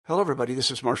Hello, everybody. This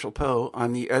is Marshall Poe.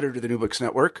 I'm the editor of the New Books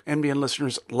Network. NBN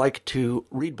listeners like to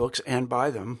read books and buy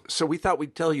them. So we thought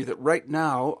we'd tell you that right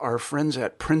now, our friends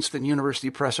at Princeton University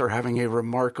Press are having a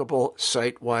remarkable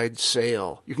site-wide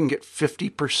sale. You can get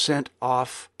 50%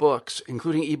 off books,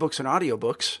 including ebooks and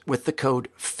audiobooks, with the code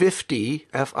 50,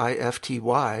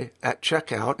 F-I-F-T-Y, at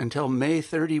checkout until May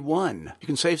 31. You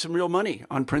can save some real money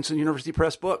on Princeton University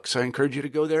Press books. I encourage you to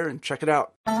go there and check it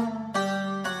out.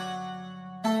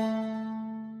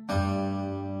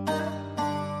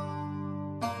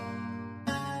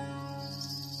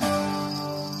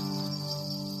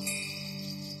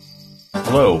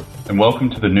 Hello, and welcome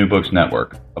to the New Books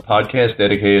Network, a podcast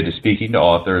dedicated to speaking to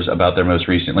authors about their most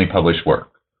recently published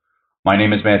work. My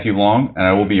name is Matthew Long, and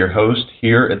I will be your host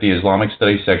here at the Islamic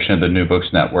Studies section of the New Books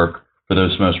Network for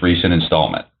this most recent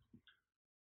installment.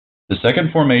 The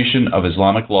second formation of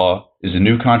Islamic law is a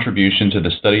new contribution to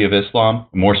the study of Islam,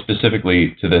 more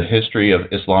specifically to the history of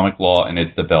Islamic law and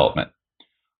its development.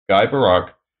 Guy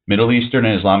Barak, Middle Eastern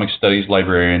and Islamic Studies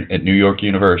librarian at New York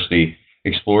University,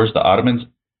 explores the Ottomans'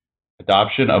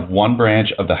 adoption of one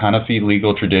branch of the Hanafi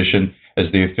legal tradition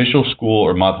as the official school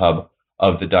or madhab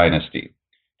of the dynasty.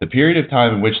 The period of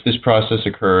time in which this process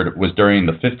occurred was during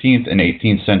the 15th and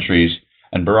 18th centuries,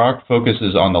 and Barak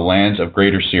focuses on the lands of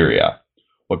Greater Syria.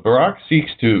 What Barak seeks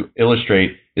to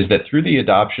illustrate is that through the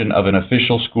adoption of an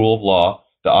official school of law,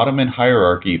 the Ottoman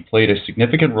hierarchy played a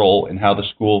significant role in how the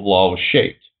school of law was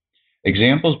shaped.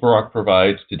 Examples Barak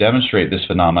provides to demonstrate this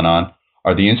phenomenon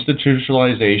are the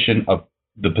institutionalization of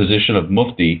the position of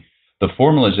mufti, the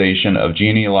formalization of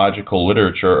genealogical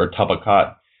literature or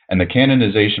tabaqat, and the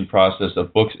canonization process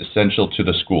of books essential to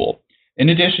the school. In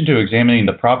addition to examining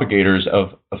the propagators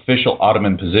of official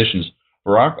Ottoman positions,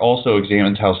 Barak also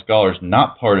examines how scholars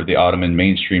not part of the Ottoman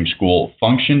mainstream school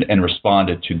functioned and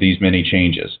responded to these many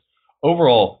changes.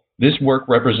 Overall, this work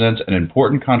represents an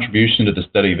important contribution to the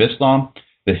study of Islam,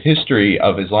 the history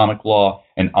of Islamic law,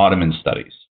 and Ottoman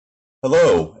studies.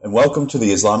 Hello, and welcome to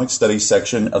the Islamic Studies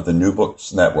section of the New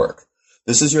Books Network.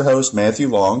 This is your host, Matthew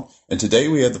Long, and today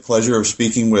we have the pleasure of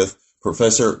speaking with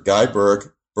Professor Guy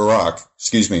Barak,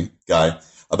 Guy,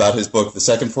 about his book, The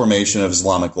Second Formation of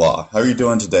Islamic Law. How are you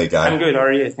doing today, Guy? I'm good. How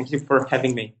are you? Thank you for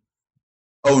having me.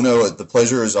 Oh, no, the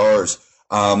pleasure is ours.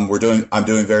 I'm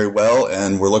doing very well,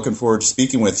 and we're looking forward to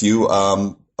speaking with you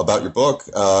about your book.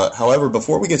 However,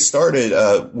 before we get started,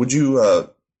 would you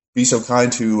be so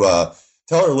kind to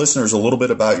tell our listeners a little bit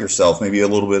about yourself, maybe a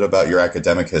little bit about your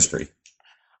academic history?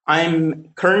 I'm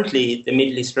currently the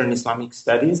Middle Eastern Islamic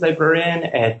Studies librarian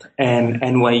at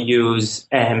NYU's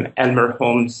Elmer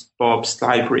Holmes Bobst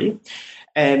Library.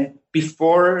 And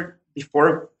before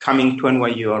coming to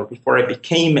NYU, or before I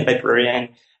became a librarian,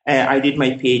 I did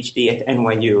my PhD at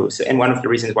NYU. And one of the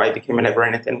reasons why I became a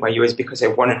librarian at NYU is because I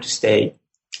wanted to stay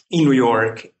in New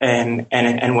York and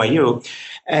at NYU.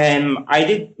 I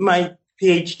did my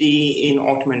PhD in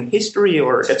Ottoman history,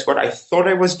 or that's what I thought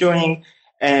I was doing.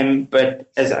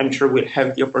 But as I'm sure we'll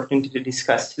have the opportunity to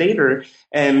discuss later,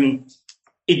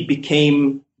 it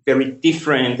became very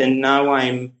different. And now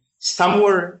I'm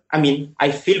somewhere,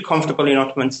 I feel comfortable in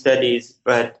Ottoman studies,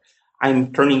 but I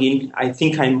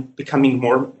think I'm becoming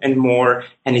more and more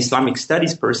an Islamic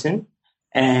studies person.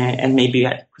 And maybe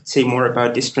I could say more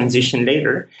about this transition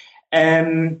later.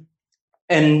 And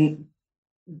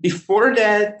before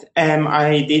that,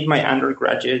 I did my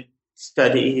undergraduate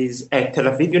studies at Tel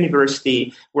Aviv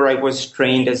University, where I was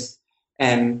trained as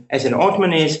an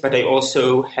Ottomanist, but I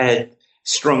also had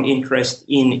strong interest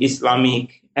in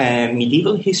Islamic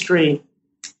medieval history.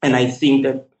 And I think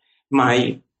that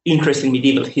my interest in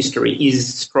medieval history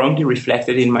is strongly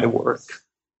reflected in my work.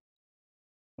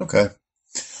 Okay.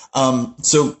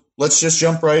 So let's just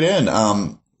jump right in.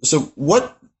 So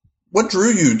what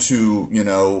drew you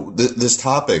to, this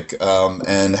topic,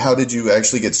 and how did you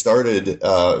actually get started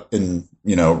in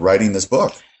writing this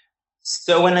book?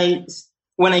 So when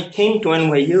I came to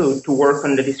NYU to work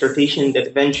on the dissertation that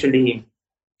eventually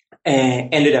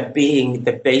ended up being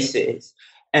the basis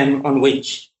on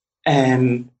which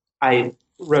I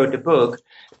wrote the book,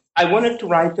 I wanted to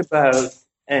write about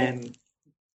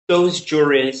those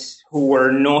jurists who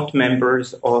were not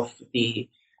members of the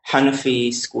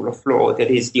Hanafi school of law, that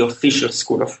is the official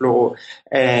school of law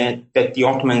that the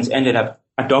Ottomans ended up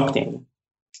adopting.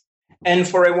 And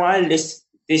for a while, this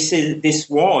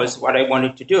was what I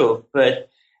wanted to do. But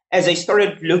as I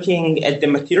started looking at the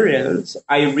materials,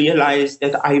 I realized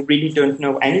that I really don't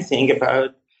know anything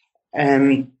about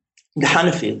the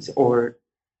Hanafis, or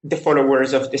the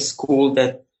followers of the school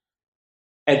that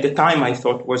at the time I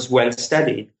thought was well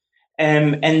studied.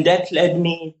 And that led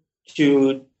me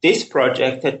to this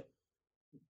project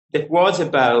that was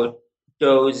about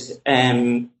those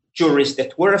jurists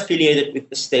that were affiliated with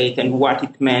the state and what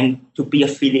it meant to be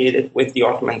affiliated with the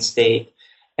Ottoman state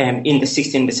in the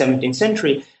 16th and the 17th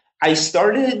century, I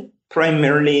started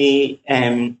primarily,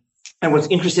 I was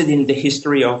interested in the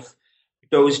history of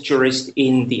those jurists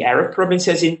in the Arab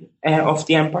provinces of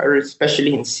the empire,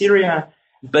 especially in Syria.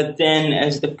 But then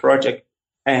as the project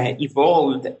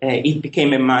evolved, it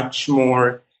became a much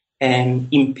more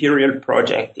imperial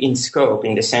project in scope,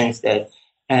 in the sense that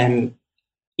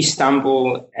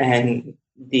Istanbul and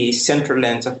the central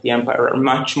lands of the empire are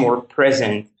much more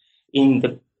present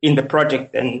in the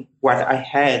project than what I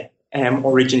had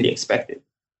originally expected.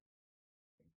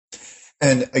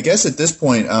 And I guess at this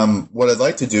point, what I'd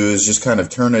like to do is just kind of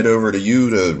turn it over to you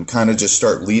to kind of just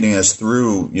start leading us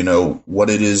through,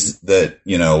 what it is that, a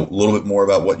little bit more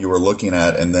about what you were looking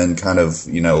at, and then kind of,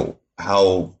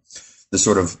 how the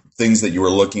sort of things that you were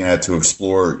looking at to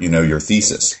explore, your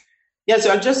thesis. Yeah,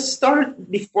 so I'll just start,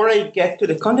 before I get to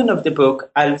the content of the book,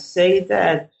 I'll say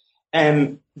that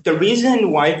the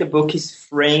reason why the book is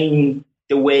framed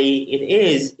the way it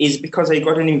is because I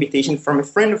got an invitation from a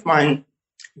friend of mine,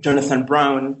 Jonathan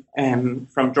Brown,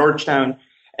 from Georgetown,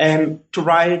 to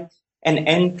write an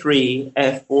entry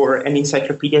for an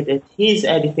encyclopedia that he's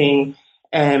editing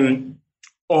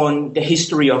on the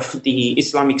history of the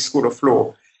Islamic School of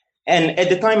Law. And at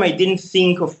the time, I didn't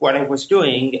think of what I was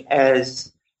doing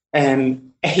as a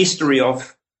history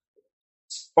of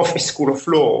a school of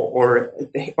law, or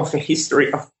of a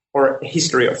history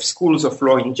of schools of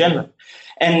law in general.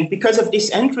 And because of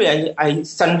this entry, I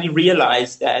suddenly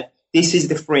realized that this is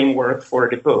the framework for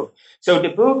the book. So the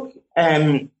book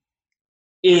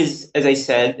is, as I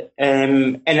said,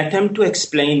 an attempt to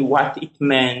explain what it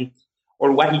meant,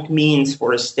 or what it means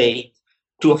for a state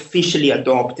to officially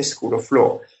adopt the school of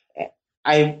law.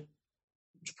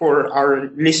 For our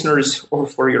listeners, or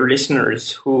for your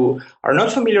listeners who are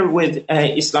not familiar with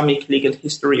Islamic legal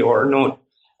history, or not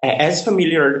as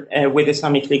familiar with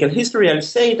Islamic legal history, I'll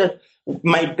say that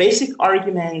my basic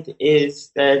argument is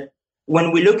that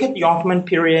when we look at the Ottoman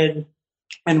period,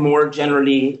 and more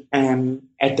generally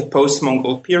at the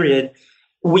post-Mongol period,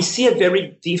 we see a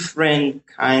very different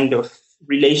kind of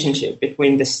relationship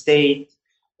between the state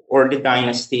or the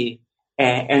dynasty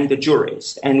and the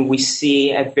jurist. And we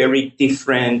see a very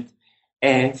different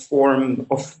forms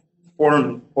of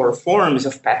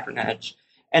patronage.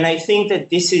 And I think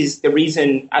that this is the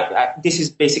reason, this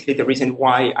is basically the reason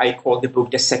why I call the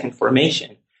book The Second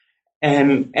Formation.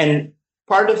 And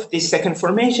part of this second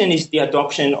formation is the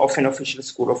adoption of an official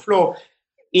school of law,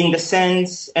 in the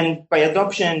sense, and by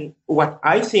adoption, what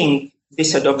I think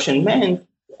this adoption meant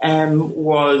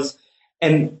was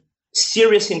a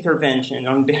serious intervention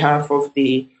on behalf of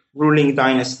the ruling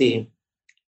dynasty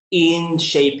in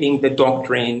shaping the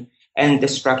doctrine and the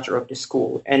structure of the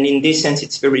school. And in this sense,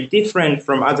 it's very different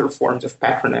from other forms of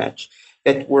patronage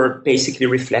that were basically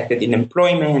reflected in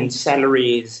employment,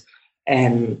 salaries,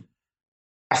 and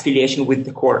affiliation with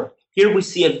the court. Here we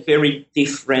see a very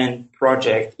different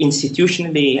project,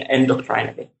 institutionally and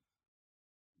doctrinally.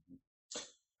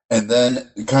 And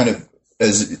then kind of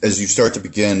as you start to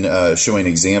begin showing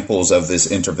examples of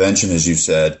this intervention, as you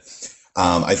said,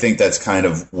 I think that's kind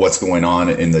of what's going on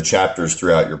in the chapters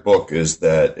throughout your book, is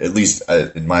that, at least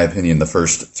in my opinion, the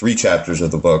first 3 chapters of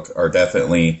the book are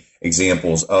definitely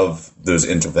examples of those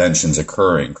interventions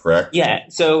occurring, correct? Yeah.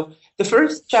 So the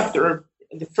first chapter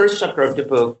of the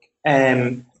book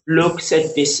looks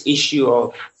at this issue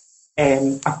of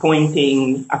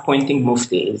appointing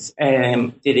muftis,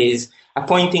 that is,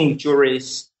 appointing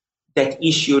jurists that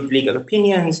issued legal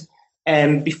opinions.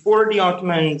 Before the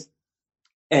Ottomans,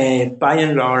 by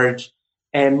and large,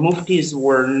 muftis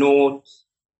were not,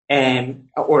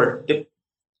 or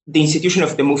the institution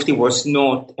of the mufti was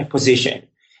not a position.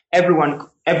 Everyone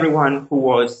who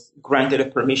was granted a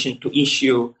permission to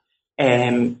issue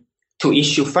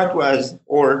fatwas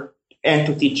and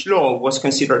to teach law was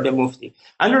considered a mufti.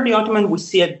 Under the Ottoman, we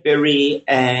see a very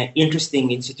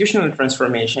interesting institutional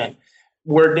transformation,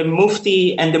 where the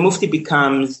mufti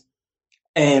becomes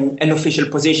an official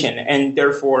position, and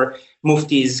therefore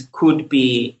muftis could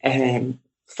be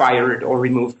fired or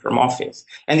removed from office.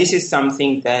 And this is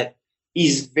something that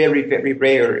is very, very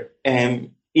rare in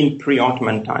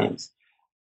pre-Ottoman times.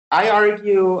 I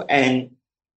argue, and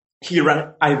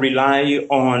here I rely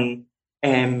on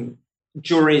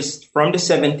jurists from the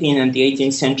 17th and the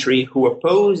 18th century who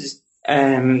opposed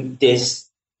this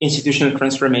institutional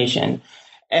transformation,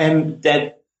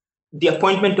 that the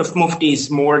appointment of mufti is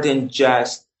more than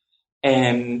just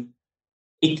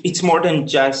it's more than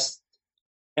just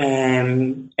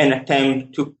an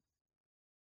attempt to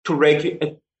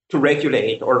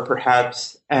regulate, or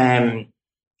perhaps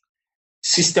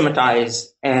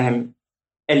systematize a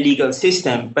legal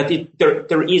system, but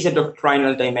there is a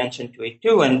doctrinal dimension to it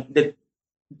too, and the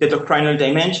doctrinal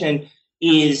dimension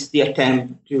is the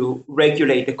attempt to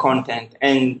regulate the content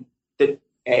and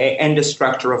the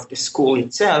structure of the school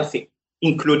itself,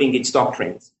 including its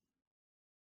doctrines.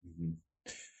 Mm-hmm.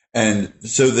 And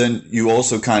so then you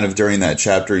also kind of during that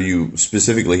chapter, you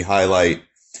specifically highlight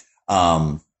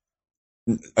a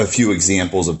few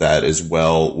examples of that as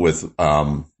well with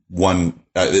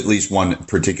at least one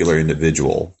particular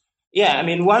individual. Yeah, I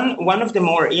mean, one of the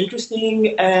more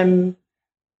interesting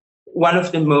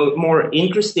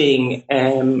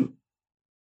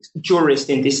jurists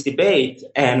in this debate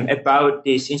about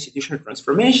this institutional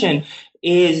transformation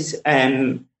is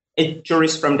a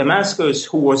jurist from Damascus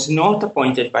who was not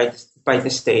appointed by the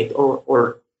state,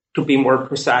 or to be more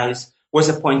precise, was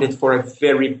appointed for a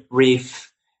very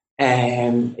brief.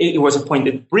 It was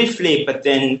appointed briefly, but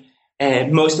then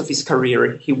most of his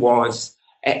career he was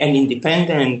an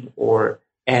independent or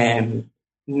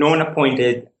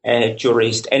non-appointed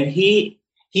jurist, and he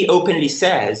openly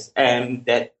says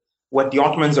that what the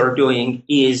Ottomans are doing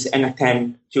is an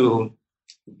attempt to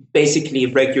basically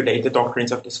regulate the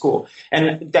doctrines of the school.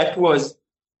 And that was,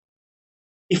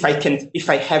 if I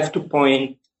have to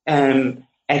point at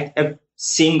a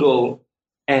single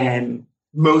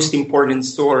most important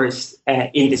source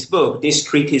in this book, this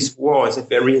treatise was a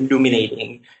very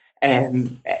illuminating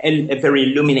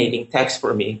text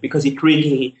for me, because it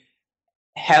really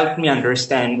helped me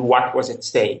understand what was at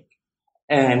stake.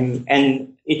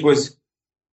 And it was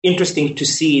interesting to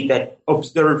see that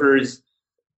observers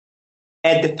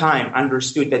at the time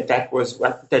understood that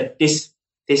this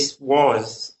is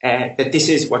what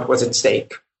was at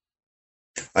stake.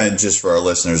 And just for our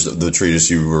listeners, the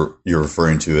treatise you're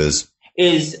referring to is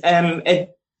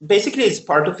basically it's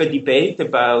part of a debate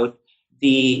about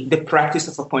the practice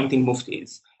of appointing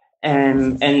muftis,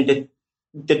 and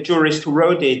the jurist who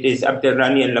wrote it is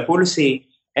Abdelghani al-Nabulsi,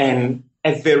 a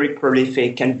very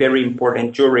prolific and very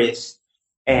important jurist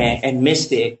and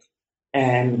mystic,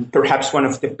 and perhaps one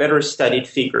of the better studied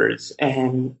figures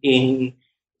in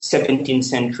 17th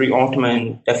century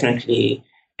Ottoman, definitely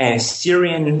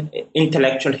Syrian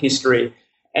intellectual history.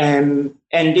 And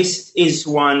this is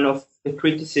one of the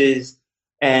treatises,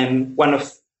 I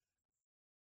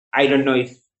don't know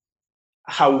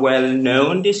how well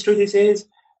known this treatise is,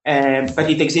 but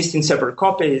it exists in several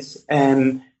copies.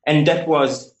 And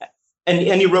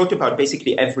he wrote about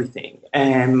basically everything,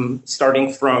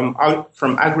 starting from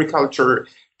agriculture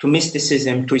to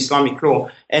mysticism to Islamic law.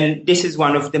 And this is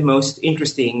one of the most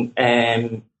interesting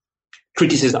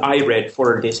treatises I read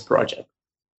for this project.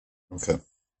 Okay.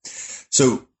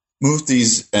 So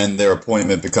muftis and their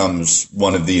appointment becomes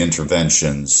one of the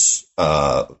interventions,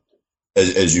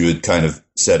 as you had kind of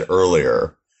said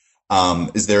earlier.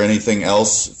 Is there anything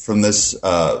else from this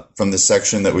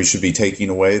section that we should be taking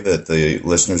away that the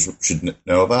listeners should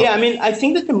know about? Yeah, I mean, I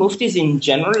think that the muftis in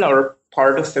general are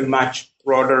part of a much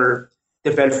broader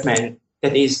development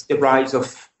that is the rise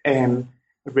of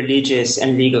religious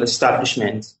and legal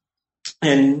establishments.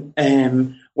 And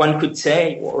one could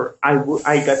say, or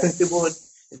I definitely would,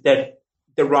 that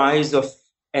the rise of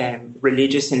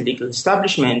religious and legal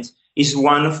establishments is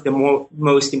one of the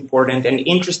most important and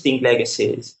interesting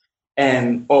legacies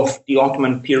of the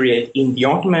Ottoman period in the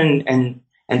Ottoman and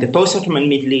the post-Ottoman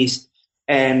Middle East.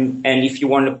 And if you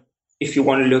want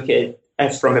to look at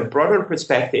it from a broader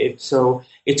perspective, so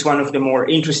it's one of the more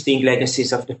interesting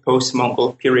legacies of the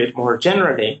post-Mongol period more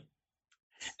generally.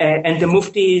 And the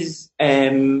muftis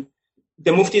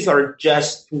are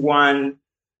just one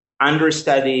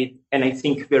understudied and I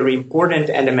think very important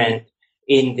element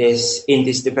in this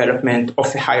development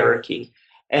of a hierarchy.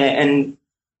 And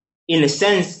in a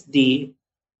sense, the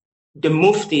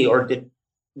mufti, or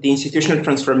the institutional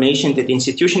transformation that the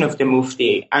institution of the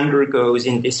mufti undergoes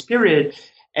in this period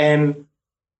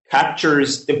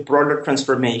captures the broader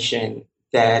transformation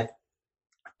that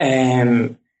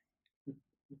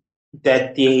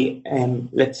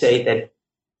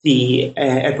the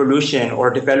evolution or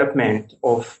development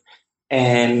of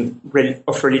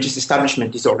religious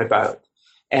establishment is all about.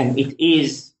 And it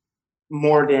is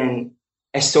more than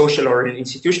a social or an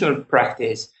institutional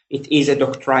practice. It is a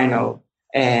doctrinal,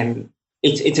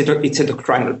 it's a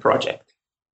doctrinal project.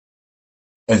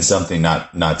 And something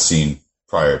not seen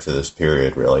prior to this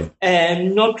period, really?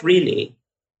 Not really.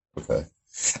 Okay.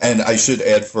 And I should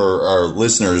add for our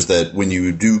listeners that when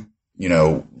you do,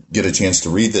 get a chance to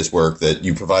read this work, that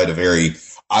you provide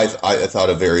I thought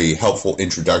a very helpful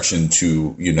introduction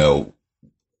to,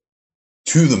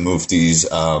 to the Muftis,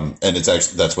 and it's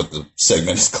actually that's what the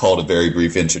segment is called, a very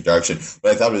brief introduction.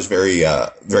 But I thought it was very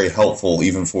very helpful,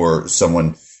 even for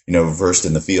someone versed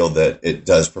in the field, that it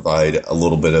does provide a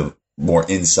little bit of more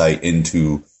insight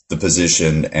into the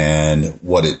position and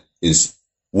what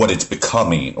it's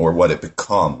becoming, or what it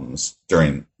becomes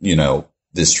during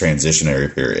this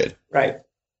transitionary period. Right.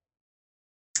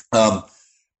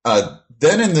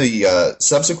 Then in the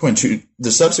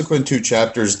subsequent two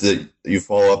chapters that you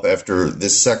follow up after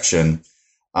this section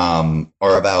are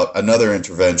about another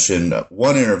intervention,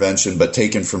 one intervention, but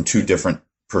taken from two different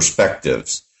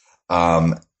perspectives.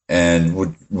 And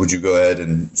would you go ahead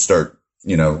and start,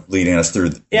 leading us through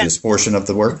this portion of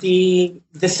the work? The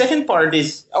second part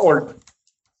is, or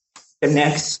the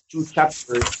next two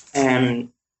chapters,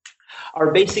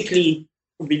 are basically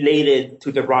related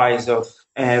to the rise of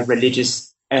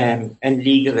religious and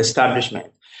legal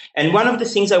establishment. And one of the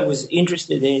things I was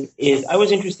interested in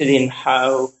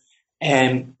how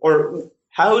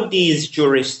these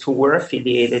jurists who were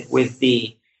affiliated with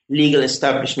the legal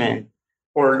establishment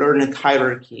or learned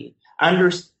hierarchy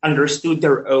understood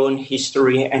their own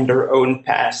history and their own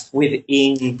past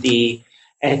within the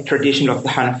tradition of the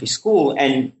Hanafi school,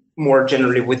 and more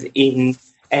generally within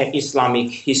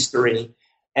Islamic history.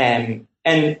 And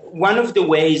one of the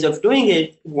ways of doing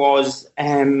it was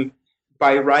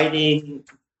by writing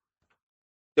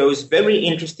those very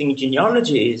interesting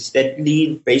genealogies that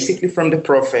lead basically from the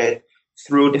Prophet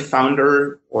through the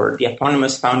founder or the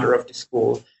eponymous founder of the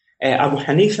school, Abu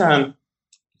Hanifa,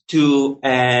 to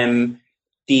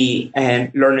the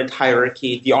learned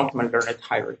hierarchy, the Ottoman learned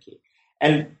hierarchy.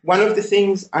 And one of the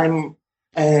things I'm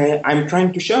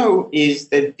trying to show is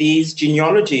that these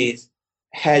genealogies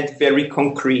had very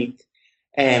concrete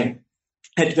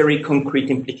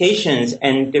implications,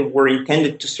 and they were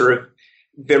intended to serve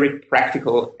very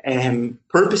practical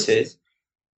purposes,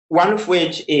 one of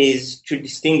which is to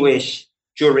distinguish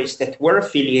jurists that were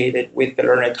affiliated with the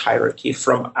learned hierarchy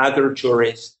from other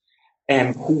jurists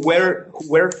who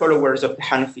were followers of the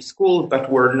Hanafi school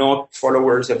but were not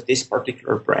followers of this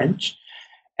particular branch.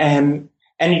 And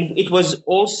it was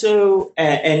also,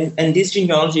 and these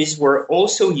genealogies were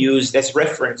also used as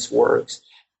reference works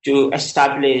to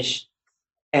establish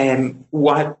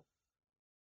what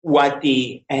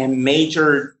the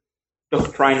major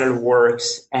doctrinal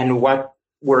works and what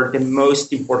were the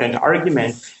most important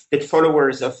arguments that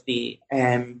followers of the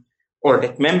or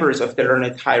that members of the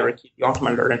learned hierarchy, the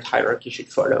Ottoman learned hierarchy,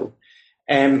 should follow.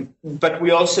 But we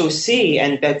also see,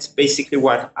 and that's basically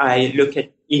what I look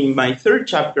at in my third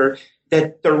chapter,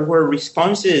 that there were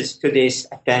responses to this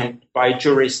attempt by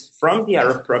jurists from the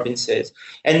Arab provinces,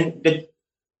 and the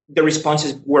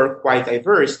responses were quite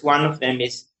diverse. One of them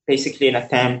is basically an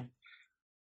attempt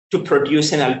to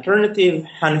produce an alternative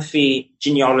Hanafi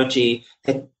genealogy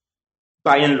that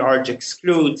by and large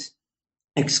excludes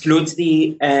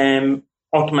the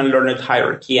Ottoman learned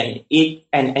hierarchy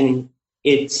and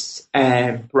its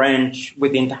branch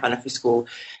within the Hanafi school.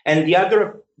 And the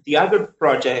other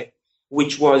project,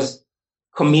 which was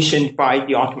commissioned by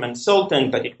the Ottoman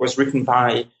Sultan, but it was written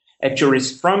by a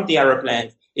jurist from the Arab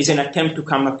land, is an attempt to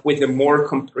come up with a more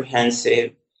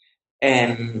comprehensive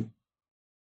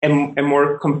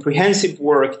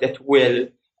work that will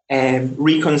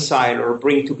reconcile or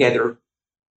bring together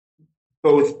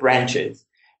both branches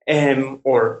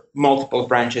or multiple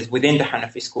branches within the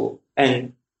Hanafi school.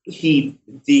 And the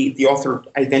author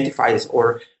identifies,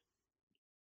 or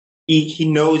he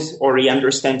knows, or he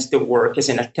understands the work as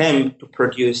an attempt to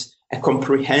produce a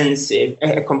comprehensive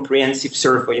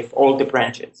survey of all the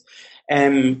branches.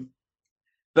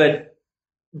 But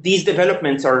these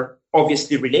developments are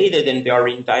obviously related, and they are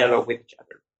in dialogue with each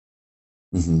other.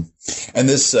 Mm-hmm. And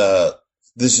this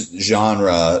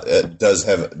genre does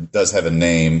have a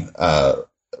name,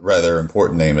 rather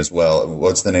important name as well.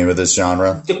 What's the name of this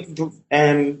genre?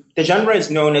 The genre is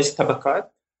known as tabakat,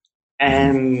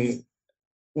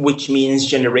 which means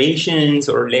generations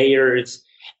or layers,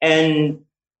 and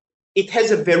it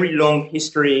has a very long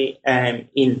history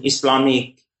in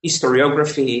Islamic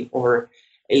historiography or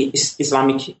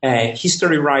Islamic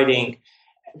history writing.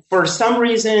 For some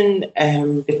reason,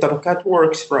 the tabakat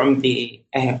works from the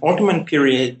Ottoman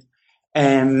period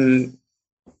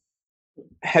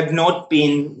have not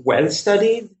been well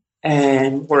studied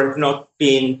or have not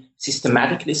been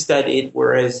systematically studied,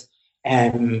 whereas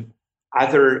other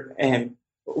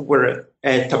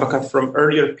tabakat from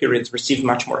earlier periods received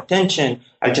much more attention.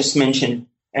 I just mentioned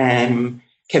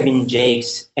Kevin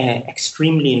Jake's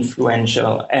extremely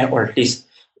influential, or at least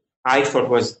I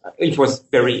thought it was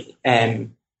very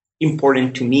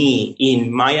important to me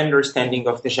in my understanding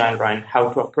of the genre and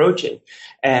how to approach it.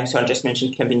 So I just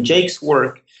mentioned Kevin Jake's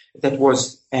work that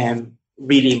was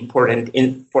really important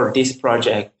for this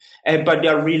project. But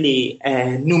there are really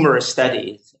numerous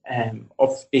studies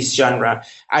of this genre.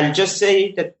 I'll just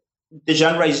say that the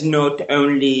genre is not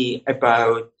only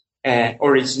about,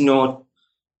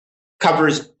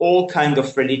 covers all kinds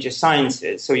of religious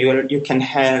sciences. So you can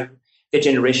have the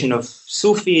generation of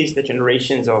Sufis, the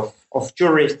generations of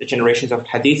jurists, the generations of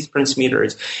hadith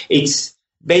transmitters. It's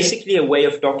basically a way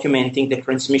of documenting the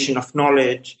transmission of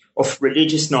knowledge, of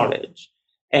religious knowledge,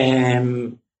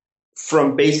 from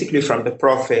the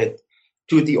prophet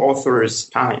to the author's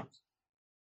time.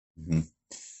 Mm-hmm.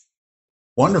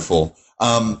 Wonderful.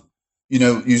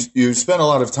 You spent a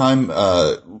lot of time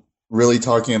really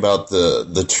talking about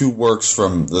the two works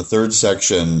from the third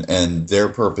section and their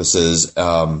purposes,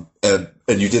 and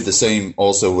you did the same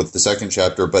also with the second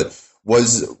chapter. But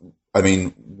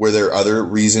were there other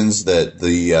reasons that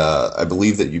I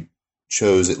believe that you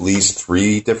chose at least four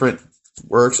different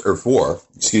works?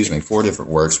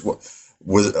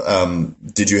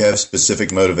 Did you have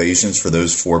specific motivations for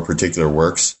those four particular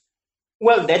works?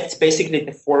 Well, that's basically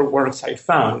the four works I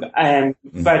found.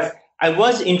 But I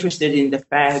was interested in the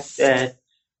fact that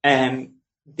the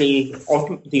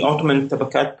Ottoman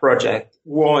Tabakat project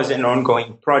was an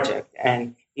ongoing project,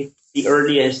 and the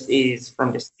earliest is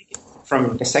from the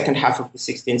second half of the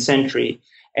 16th century.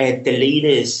 The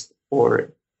latest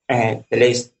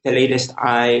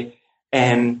I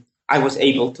was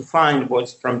able to find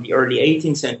was from the early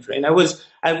 18th century, and I was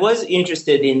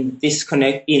interested in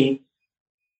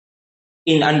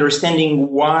in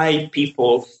understanding why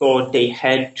people thought they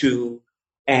had to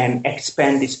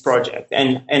expand this project,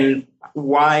 and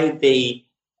why they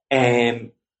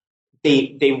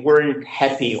weren't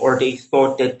happy, or they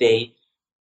thought that they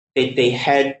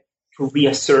had to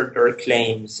reassert their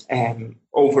claims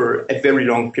over a very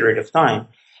long period of time.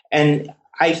 And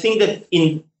I think that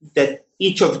that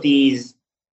each of these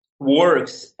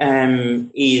works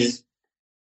is,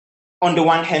 on the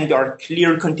one hand, there are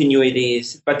clear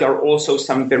continuities, but there are also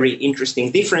some very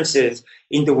interesting differences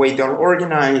in the way they're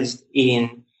organized,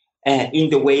 in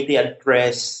the way they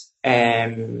address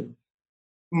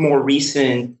more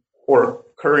recent or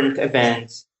current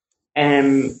events.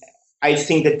 I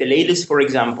think that the latest, for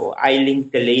example, I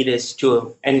link the latest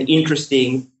to an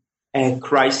interesting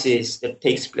crisis that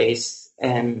takes place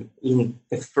in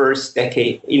the first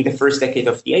decade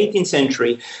of the 18th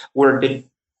century, where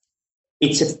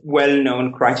it's a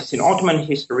well-known crisis in Ottoman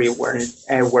history, where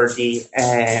the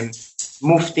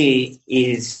Mufti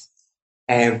is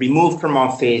removed from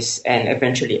office and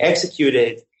eventually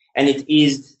executed, and it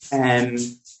is a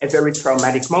very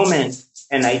traumatic moment.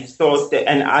 And I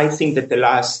think that the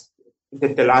last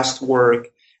work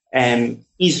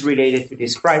is related to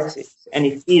this crisis, and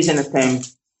it is an attempt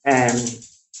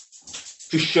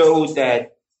to show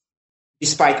that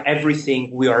despite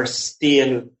everything, we are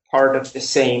still part of the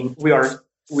same. We are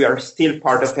still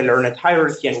part of the learned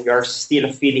hierarchy, and we are still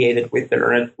affiliated with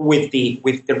the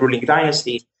ruling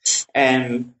dynasty.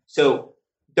 So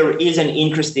there is an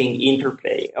interesting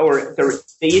interplay, or the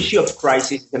issue of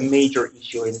crisis is a major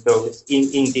issue in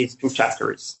these two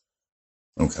chapters.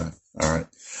 Okay, all right.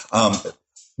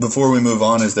 Before we move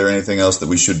on, is there anything else that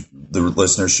the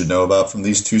listeners should know about from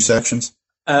these two sections?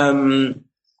 Maybe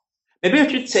I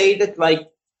should say that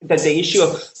the issue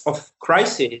of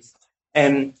crisis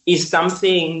is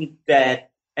something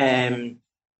that I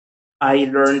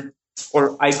learned,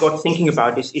 or I got thinking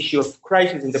about this issue of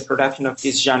crisis in the production of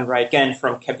this genre again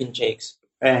from Kevin Jake's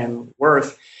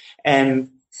work.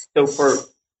 So for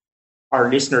our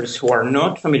listeners who are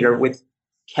not familiar with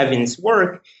Kevin's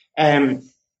work, Kevin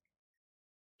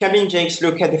Jake's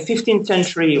look at the 15th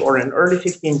century or an early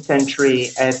 15th century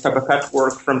Tabakat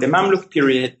work from the Mamluk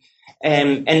period,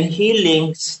 and he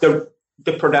links the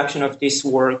production of this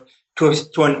work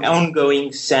to an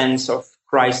ongoing sense of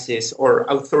crisis or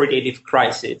authoritative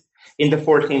crisis in the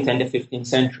 14th and the 15th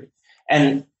century.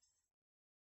 And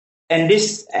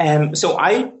this, so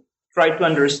I try to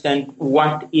understand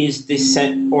what is this,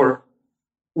 or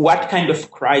what kind of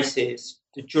crisis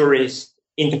the jurists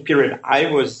in the period I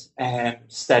was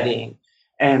studying,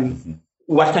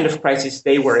 what kind of crisis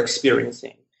they were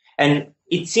experiencing. And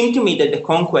it seemed to me that the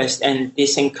conquest and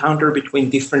this encounter between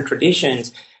different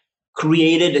traditions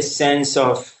created a sense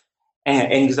of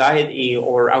anxiety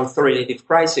or authoritative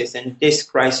crisis, and this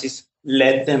crisis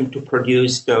led them to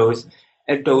produce those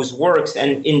works.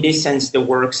 And in this sense, the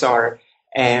works are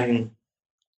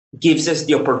gives us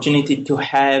the opportunity to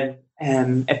have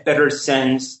a better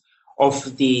sense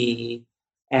of the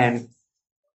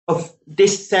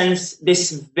this sense,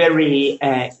 this very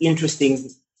interesting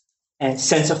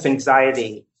sense of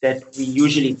anxiety that we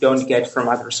usually don't get from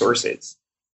other sources.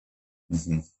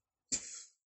 Mm-hmm.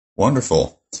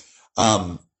 Wonderful.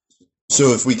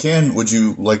 So if we can, would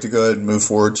you like to go ahead and move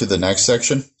forward to the next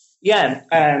section? Yeah.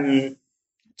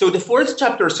 So the fourth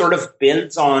chapter sort of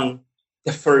builds on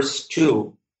the first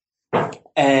two,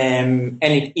 and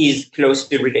it is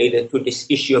closely related to this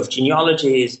issue of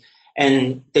genealogies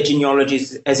and the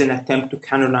genealogies as an attempt to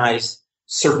canonize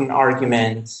certain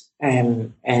arguments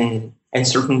and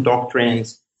certain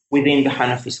doctrines within the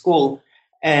Hanafi school.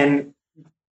 And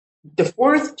the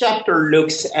fourth chapter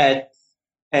looks at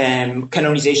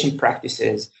canonization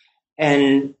practices,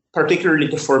 and particularly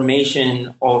the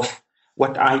formation of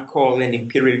what I call an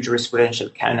imperial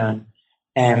jurisprudential canon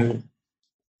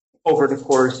over the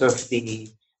course of the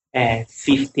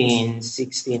 15th,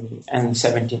 16th, and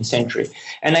 17th century.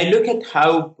 And I look at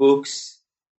how books,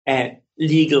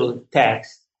 legal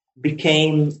texts,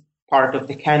 became part of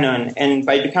the canon. And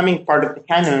by becoming part of the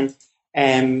canon,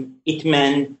 it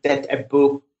meant that a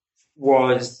book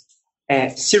was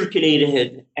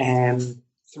circulated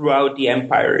throughout the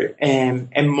empire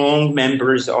among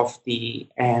members of the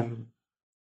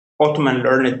Ottoman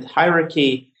learned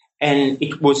hierarchy, and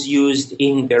it was used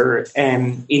in their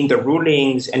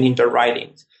rulings and in their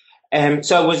writings.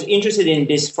 So I was interested in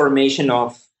this formation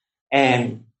of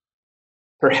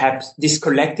perhaps this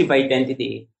collective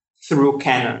identity through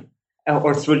canon,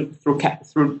 or through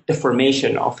the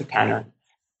formation of a canon.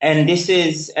 And this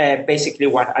is basically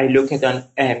what I look at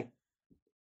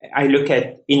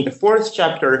in the fourth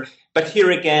chapter. But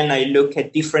here again, I look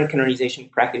at different canonization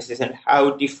practices and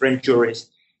how different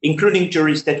jurists, including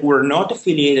jurists that were not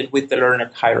affiliated with the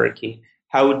learned hierarchy,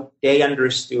 how they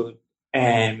understood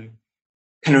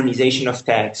canonization of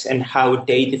texts and how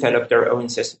they developed their own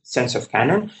sense of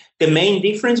canon. The main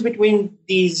difference between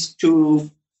these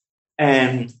two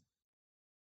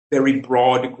very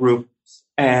broad groups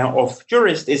of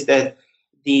jurists is that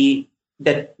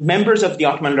that members of the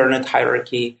Ottoman learned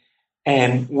hierarchy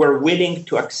were willing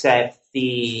to accept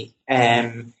the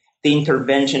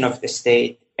intervention of the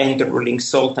state and the ruling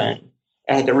sultan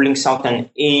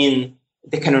in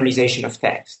the canonization of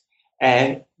text.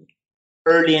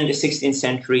 Early in the 16th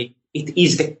century, it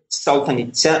is the sultan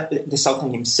himself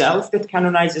that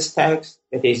canonizes text.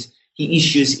 That is, he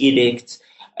issues edicts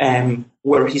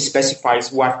where he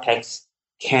specifies what texts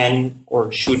can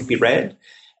or should be read.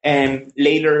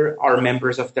 Later are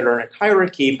members of the learned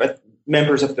hierarchy, but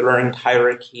members of the learned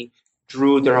hierarchy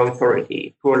drew their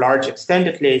authority to a large extent,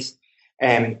 at least,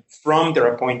 from their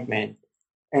appointment,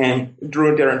 and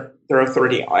drew their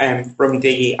authority from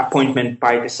the appointment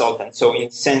by the sultan. So, in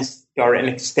a sense, they are an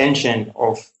extension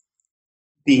of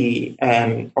the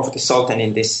sultan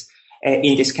in this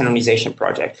canonization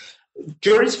project.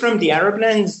 Jurists from the Arab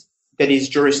lands, that is,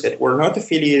 jurists that were not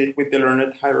affiliated with the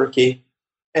learned hierarchy,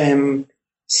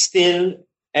 still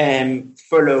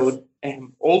followed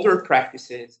older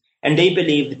practices, and they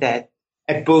believed that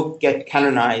a book get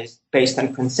canonized based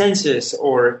on consensus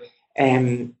or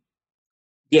the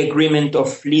agreement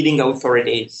of leading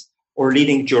authorities or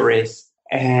leading jurists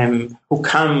who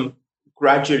come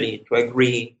gradually to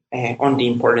agree on the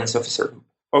importance of a certain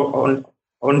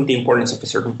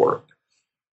work.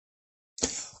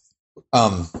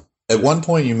 At one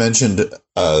point, you mentioned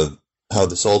how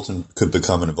the Sultan could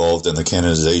become involved in the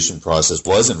canonization process,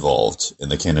 was involved in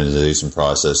the canonization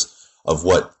process of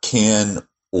what can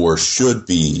or should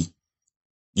be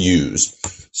used.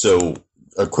 So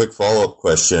a quick follow-up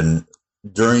question.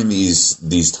 During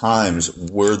these times,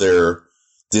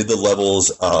 did the levels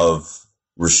of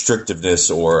restrictiveness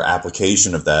or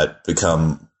application of that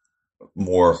become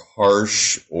more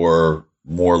harsh or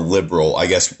more liberal? I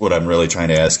guess what I'm really trying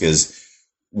to ask is,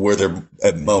 were there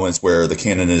at moments where the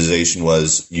canonization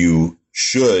was you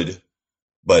should,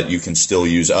 but you can still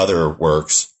use other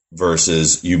works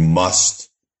versus you must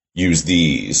use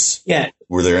these? Yeah.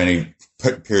 Were there any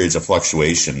periods of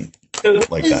fluctuation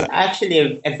like that? It's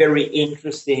actually a very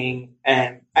interesting,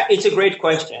 it's a great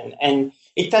question, and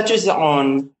it touches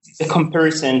on the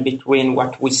comparison between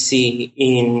what we see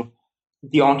in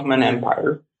the Ottoman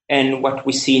Empire and what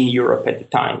we see in Europe at the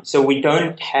time. So we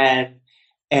don't have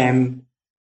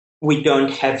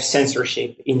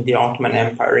censorship in the Ottoman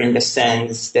Empire in the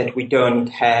sense that we don't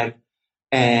have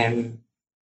an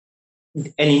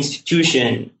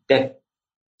institution that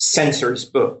censors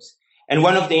books. And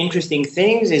one of the interesting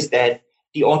things is that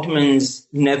the Ottomans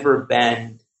never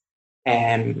banned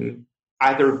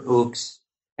other books.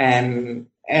 And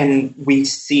we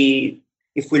see,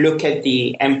 if we look at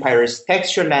the empire's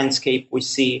textual landscape, we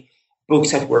see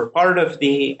books that were part of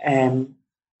the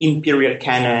imperial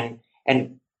canon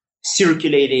and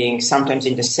circulating sometimes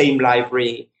in the same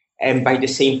library and by the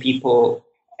same people,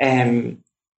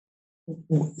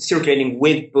 circulating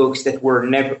with books that were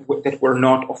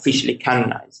not officially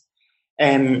canonized.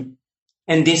 And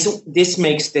this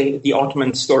makes the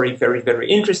Ottoman story very,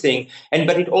 very interesting.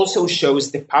 But it also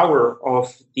shows the power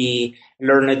of the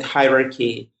learned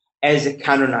hierarchy as a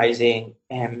canonizing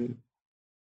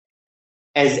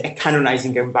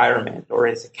environment or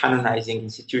as a canonizing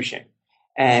institution.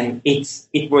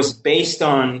 It was based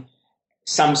on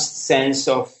some sense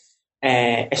of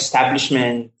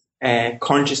establishment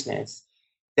consciousness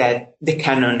that the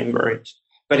canon emerged.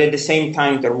 But at the same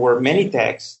time, there were many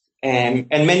texts, and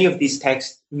many of these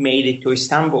texts made it to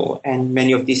Istanbul, and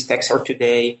many of these texts are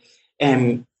today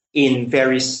in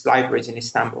various libraries in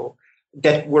Istanbul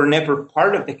that were never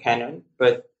part of the canon,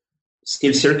 but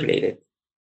still circulated.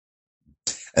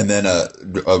 And then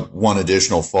one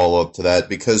additional follow-up to that,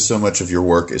 because so much of your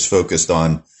work is focused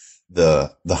on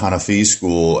the Hanafi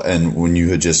school, and when you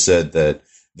had just said that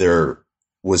there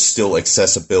was still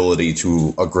accessibility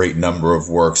to a great number of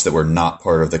works that were not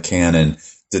part of the canon,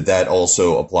 did that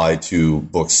also apply to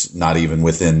books not even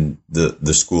within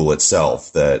the school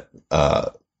itself that,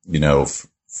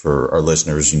 for our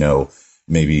listeners,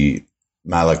 maybe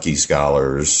Maliki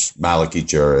scholars, Maliki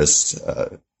jurists,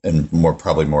 and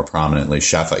probably more prominently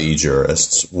Shafi'i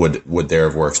jurists, would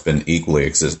their works been equally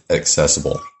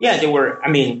accessible? Yeah, they were. I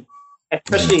mean,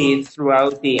 especially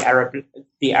throughout the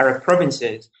Arab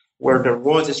provinces, where there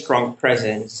was a strong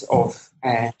presence of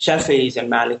Shafi'is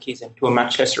and Malikis, and to a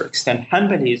much lesser extent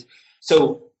Hanbalis.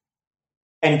 So,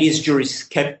 and these jurists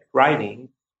kept writing,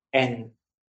 and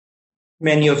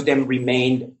many of them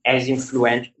remained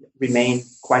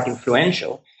quite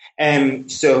influential.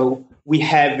 So we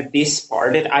have this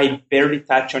part that I barely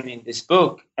touch on in this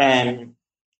book,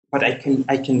 but I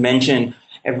can mention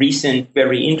a recent,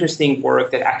 very interesting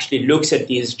work that actually looks at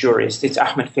these jurists. It's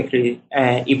Ahmed Fikri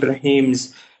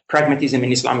Ibrahim's Pragmatism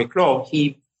in Islamic Law.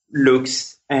 He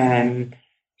looks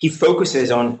he focuses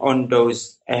on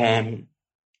those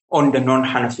on the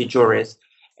non-Hanafi jurists,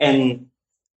 and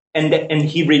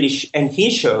he really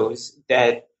he shows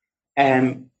that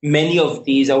many of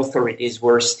these authorities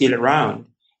were still around,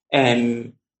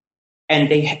 and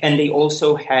they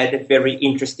also had a very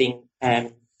interesting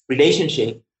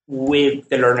relationship with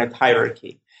the learned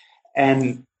hierarchy,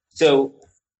 and so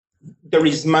there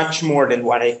is much more than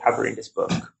what I cover in this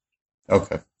book.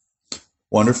 Okay,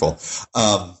 wonderful.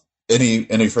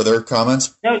 Any further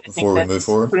comments before we move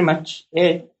forward? Pretty much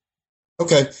it.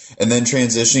 Okay, and then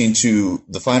transitioning to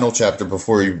the final chapter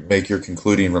before you make your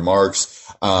concluding remarks,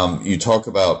 you talk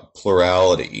about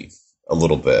plurality a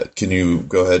little bit. Can you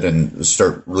go ahead and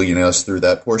start leading us through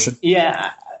that portion?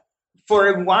 Yeah, for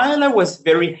a while I was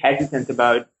very hesitant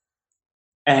about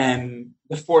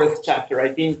the fourth chapter. I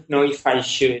didn't know if I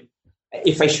should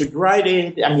write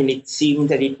it. I mean, it seemed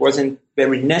that it wasn't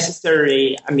very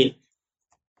necessary. I mean,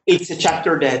 it's a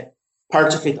chapter that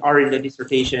parts of it are in the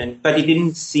dissertation, but it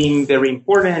didn't seem very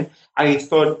important. I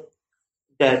thought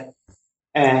that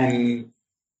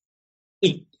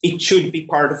it should be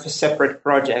part of a separate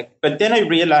project. But then I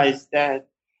realized that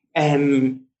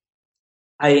I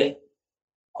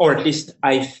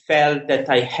felt that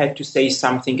I had to say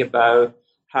something about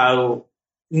how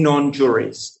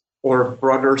non-jurists or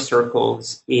broader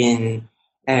circles in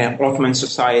Ottoman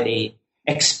society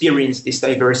experience this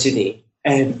diversity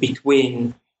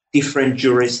between different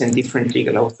jurists and different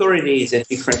legal authorities and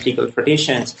different legal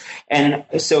traditions. And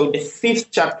so the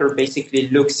fifth chapter basically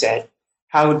looks at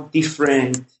how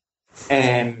different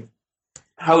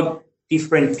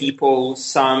people,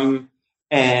 some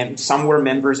were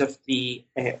members of the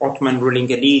Ottoman ruling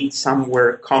elite, some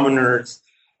were commoners,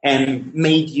 and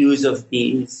made use of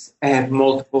these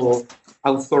multiple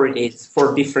authorities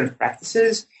for different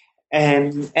practices.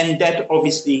 And that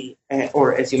obviously,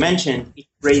 or as you mentioned, it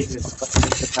raises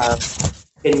questions about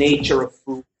the nature of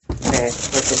rule,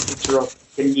 the nature of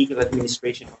the legal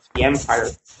administration of the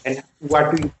empire, and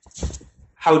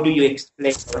how do you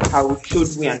explain, or how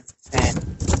should we understand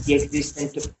the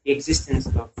existence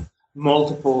of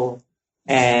multiple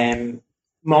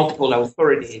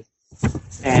authorities,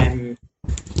 and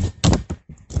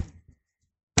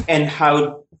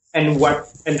how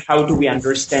do we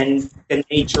understand the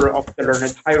nature of the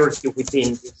learned hierarchy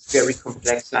within this very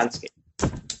complex landscape?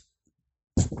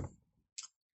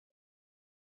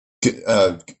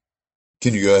 Can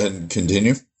you go ahead and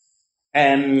continue?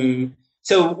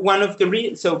 So one of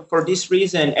the so for this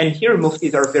reason, and here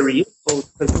muftis are very useful,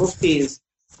 because muftis,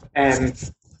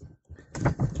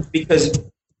 because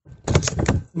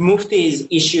muftis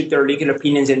issued their legal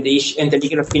opinions, and the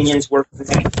legal opinions were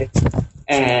connected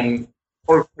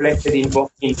or collected in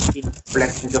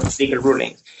collections of legal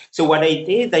rulings. So what I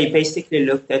did, I basically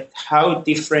looked at how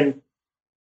different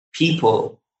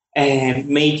people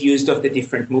made use of the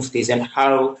different muftis and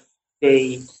how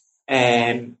they.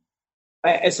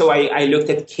 So I looked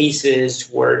at cases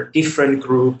where different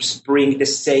groups bring the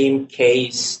same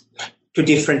case to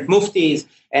different muftis,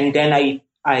 and then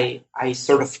I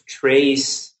sort of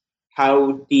trace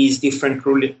how these different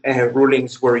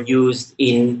rulings were used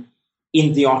in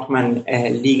the Ottoman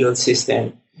legal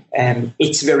system.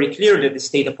 It's very clear that the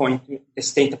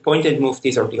state-appointed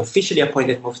muftis or the officially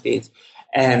appointed muftis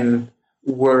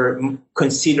were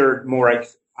considered more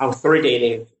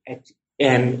authoritative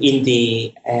in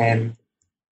the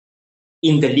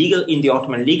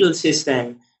Ottoman legal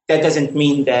system. That doesn't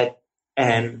mean that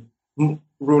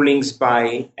rulings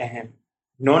by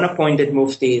non-appointed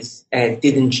muftis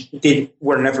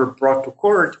were never brought to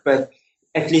court, but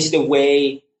at least the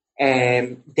way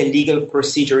the legal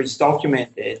procedure is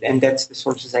documented, and that's the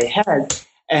sources I had.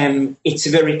 It's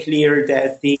very clear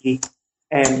that the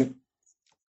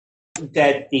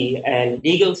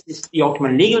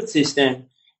Ottoman legal system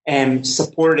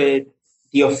supported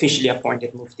the officially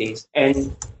appointed muftis,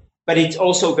 but it's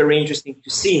also very interesting to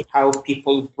see how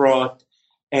people brought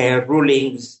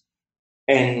rulings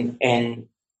and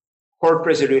court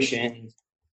resolutions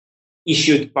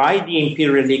issued by the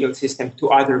imperial legal system to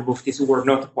other muftis who were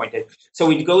not appointed.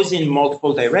 So it goes in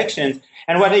multiple directions.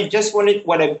 And what I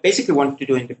basically wanted to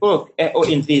do in the book, or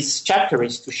in this chapter,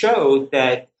 is to show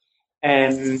that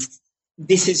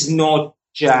this is not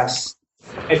just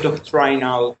a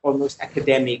doctrinal, almost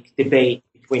academic debate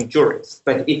between jurists,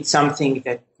 but it's something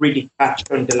that really touched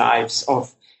on the lives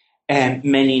of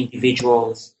many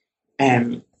individuals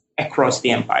across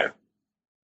the empire.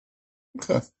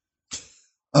 Okay.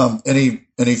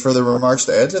 Any further remarks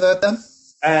to add to that then?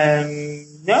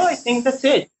 No, I think that's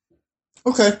it.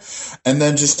 Okay. And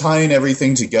then just tying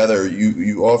everything together,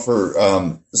 you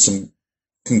offer some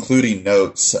concluding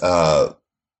notes to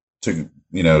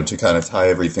kind of tie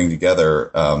everything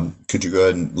together. Could you go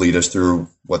ahead and lead us through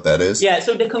what that is? Yeah,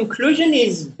 so the conclusion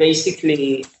is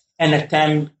basically an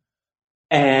attempt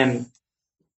to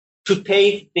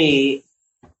take the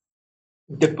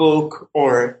book,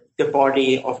 or the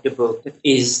body of the book, that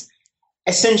is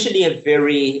essentially a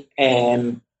very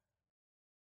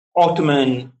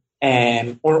Ottoman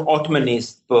or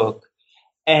Ottomanist book,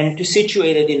 and to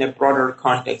situate it in a broader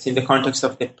context, in the context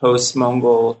of the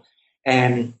post-Mongol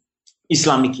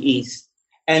Islamic East.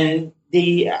 And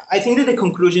I think that the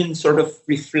conclusion sort of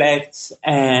reflects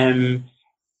the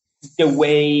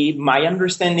way my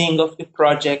understanding of the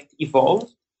project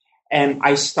evolved.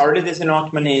 I started as an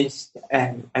Ottomanist,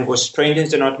 I was trained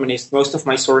as an Ottomanist. Most of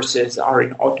my sources are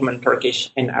in Ottoman,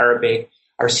 Turkish, and Arabic,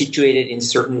 are situated in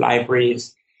certain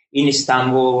libraries in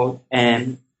Istanbul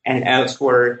and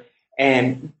elsewhere.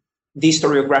 The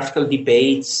historiographical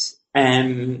debates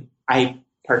I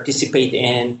participate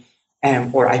in,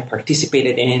 or I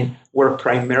participated in, were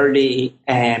primarily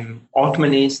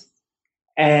Ottomanist.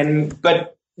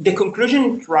 But the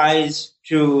conclusion tries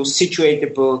to situate the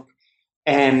book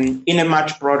in a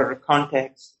much broader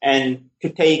context, and to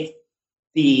take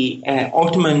the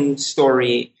Ottoman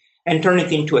story and turn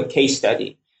it into a case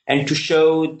study, and to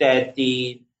show that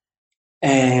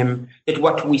that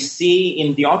what we see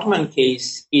in the Ottoman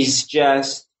case is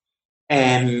just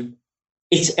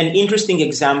it's an interesting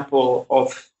example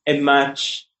of a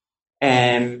much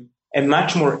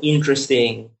more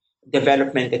interesting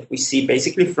development that we see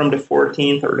basically from the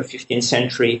 14th or the 15th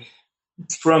century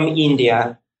from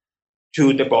India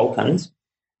to the Balkans.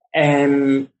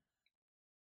 And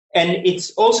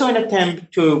it's also an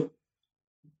attempt to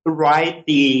write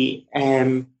the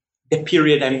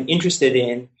period I'm interested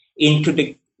in into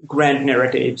the grand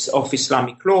narratives of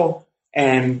Islamic law,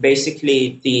 and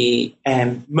basically the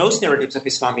most narratives of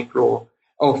Islamic law,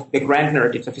 of the grand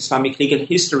narratives of Islamic legal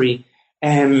history.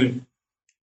 My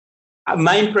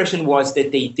impression was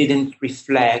that they didn't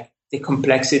reflect the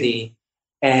complexity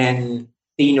and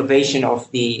the innovation of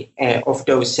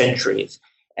those centuries.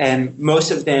 And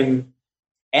most of them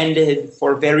ended,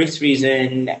 for various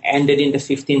reasons, ended in the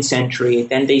 15th century.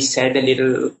 Then they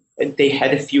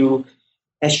had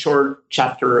a short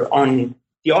chapter on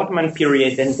the Ottoman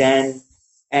period, and then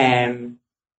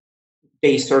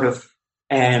they sort of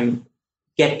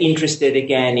get interested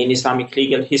again in Islamic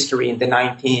legal history in the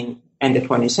 19th and the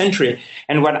 20th century.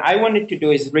 And what I wanted to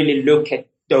do is really look at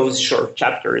those short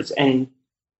chapters and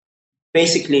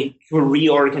basically to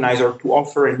reorganize or to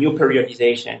offer a new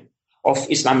periodization of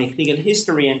Islamic legal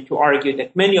history, and to argue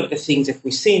that many of the things that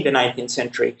we see in the 19th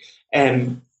century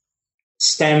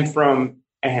stem from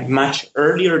much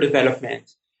earlier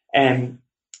developments.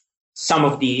 Some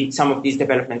of these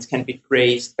developments can be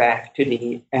traced back to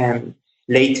the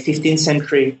late 15th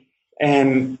century.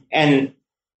 And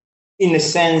in a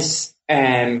sense,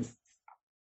 I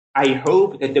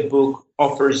hope that the book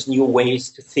offers new ways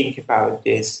to think about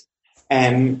this,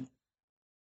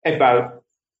 about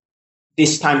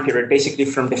this time period, basically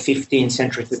from the 15th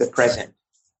century to the present.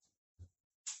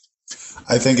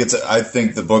 I think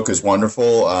the book is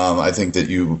wonderful. I think that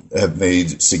you have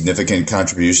made significant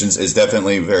contributions. It's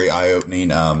definitely very eye-opening,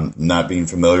 not being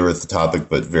familiar with the topic,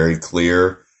 but very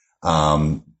clear,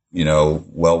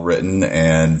 well written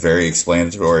and very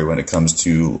explanatory when it comes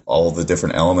to all the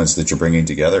different elements that you're bringing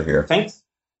together here. Thanks.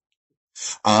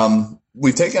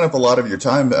 We've taken up a lot of your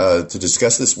time to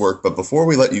discuss this work, but before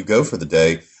we let you go for the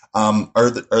day,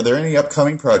 are there any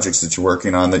upcoming projects that you're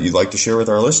working on that you'd like to share with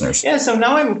our listeners? Yeah, so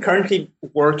now I'm currently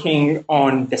working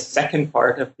on the second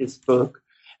part of this book,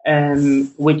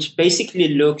 which basically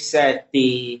looks at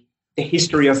the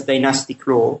history of dynastic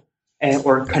law,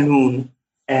 or Kanun,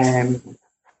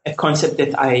 a concept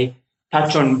that I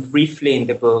touch on briefly in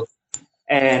the book.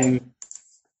 And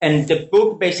the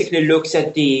book basically looks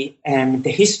at the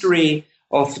history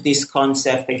of this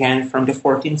concept, again, from the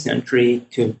 14th century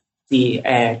to the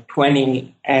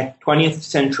 20th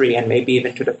century, and maybe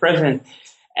even to the present.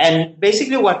 And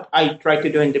basically what I try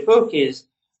to do in the book is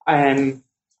I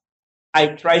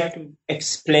try to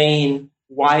explain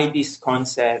why this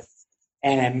concept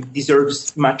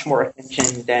deserves much more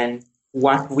attention than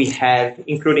what we have,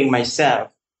 including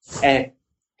myself, paid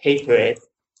to it,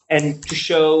 and to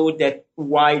show that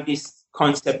why this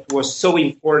concept was so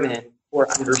important for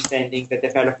understanding the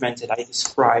developments that I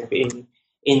describe in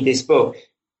this book.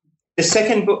 The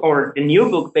second book, or the new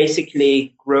book,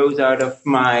 basically grows out of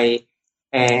my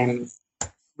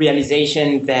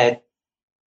realization that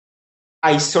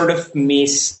I sort of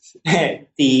missed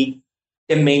the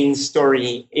main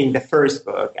story in the first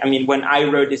book. I mean, when I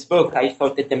wrote this book, I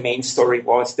thought that the main story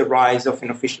was the rise of an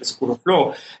official school of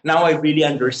law. Now I really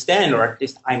understand, or at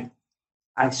least I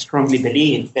strongly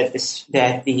believe that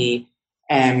the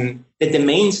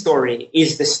main story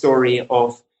is the story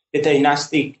of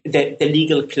the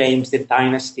legal claims that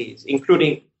dynasties,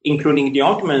 including the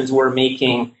Ottomans, were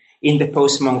making in the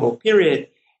post-Mongol period.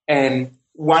 And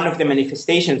one of the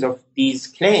manifestations of these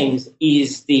claims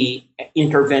is the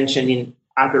intervention in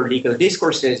other legal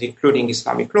discourses, including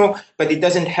Islamic law. But it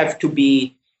doesn't have to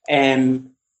be.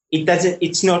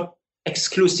 It's not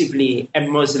exclusively a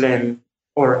Muslim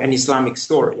or an Islamic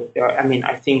story. I mean,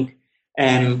 I think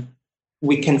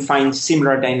we can find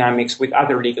similar dynamics with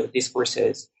other legal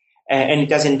discourses. And it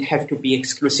doesn't have to be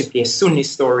exclusively a Sunni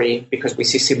story, because we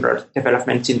see similar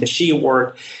developments in the Shia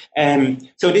world.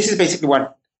 So this is basically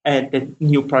what the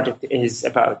new project is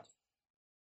about.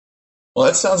 Well,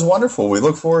 that sounds wonderful. We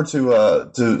look forward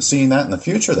to seeing that in the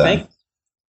future then.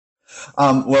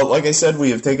 Thanks. Well, like I said,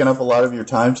 we have taken up a lot of your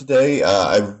time today.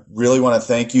 I really want to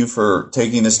thank you for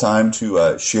taking this time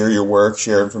to share your work,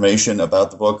 share information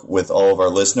about the book with all of our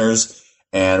listeners.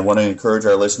 And want to encourage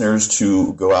our listeners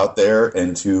to go out there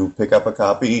and to pick up a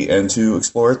copy and to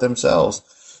explore it themselves.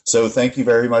 So thank you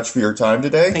very much for your time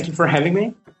today. Thank you for having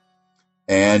me.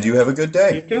 And you have a good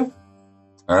day. You too.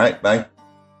 All right. Bye.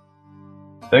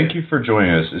 Thank you for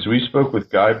joining us as we spoke with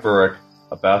Guy Burek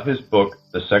about his book,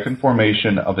 The Second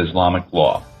Formation of Islamic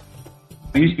Law.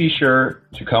 Please be sure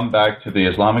to come back to the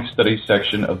Islamic Studies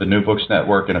section of the New Books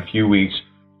Network in a few weeks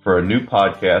for a new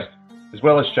podcast, as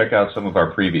well as check out some of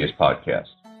our previous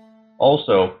podcasts.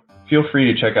 Also, feel free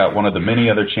to check out one of the many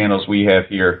other channels we have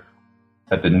here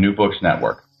at the New Books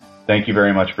Network. Thank you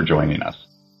very much for joining us.